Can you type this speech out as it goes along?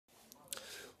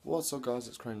What's up guys,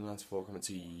 it's Crane94 coming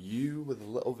to you with a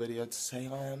little video to say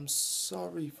I am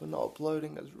sorry for not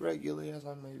uploading as regularly as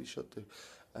I maybe should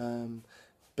do.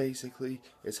 Basically,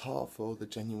 it's hard for the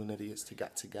genuine idiots to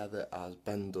get together as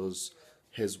Ben does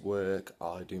his work,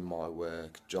 I do my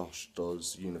work, Josh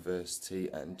does university,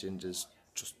 and Ginger's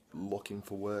just looking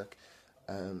for work.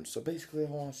 So basically I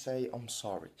want to say I'm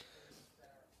sorry.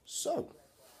 So,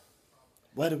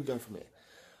 where do we go from here?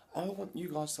 I want you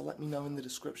guys to let me know in the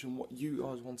description what you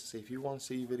guys want to see. If you want to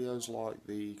see videos like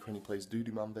the Cranny Plays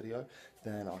Doodoo Man video,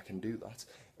 then I can do that.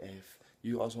 If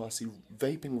you guys want to see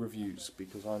vaping reviews,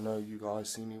 because I know you guys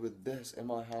see me with this in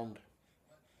my hand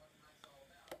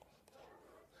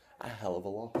a hell of a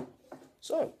lot.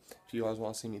 So, if you guys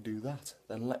want to see me do that,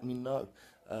 then let me know.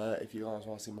 If you guys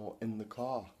want to see more in the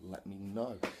car, let me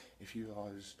know. If you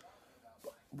guys...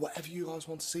 Whatever you guys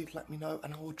want to see, let me know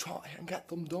and I will try and get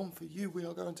them done for you. We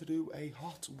are going to do a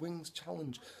hot wings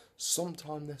challenge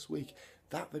sometime this week.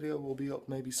 That video will be up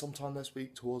maybe sometime this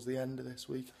week, towards the end of this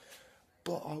week.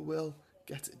 But I will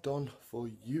get it done for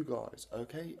you guys,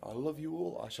 okay? I love you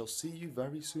all. I shall see you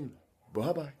very soon.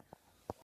 Bye bye.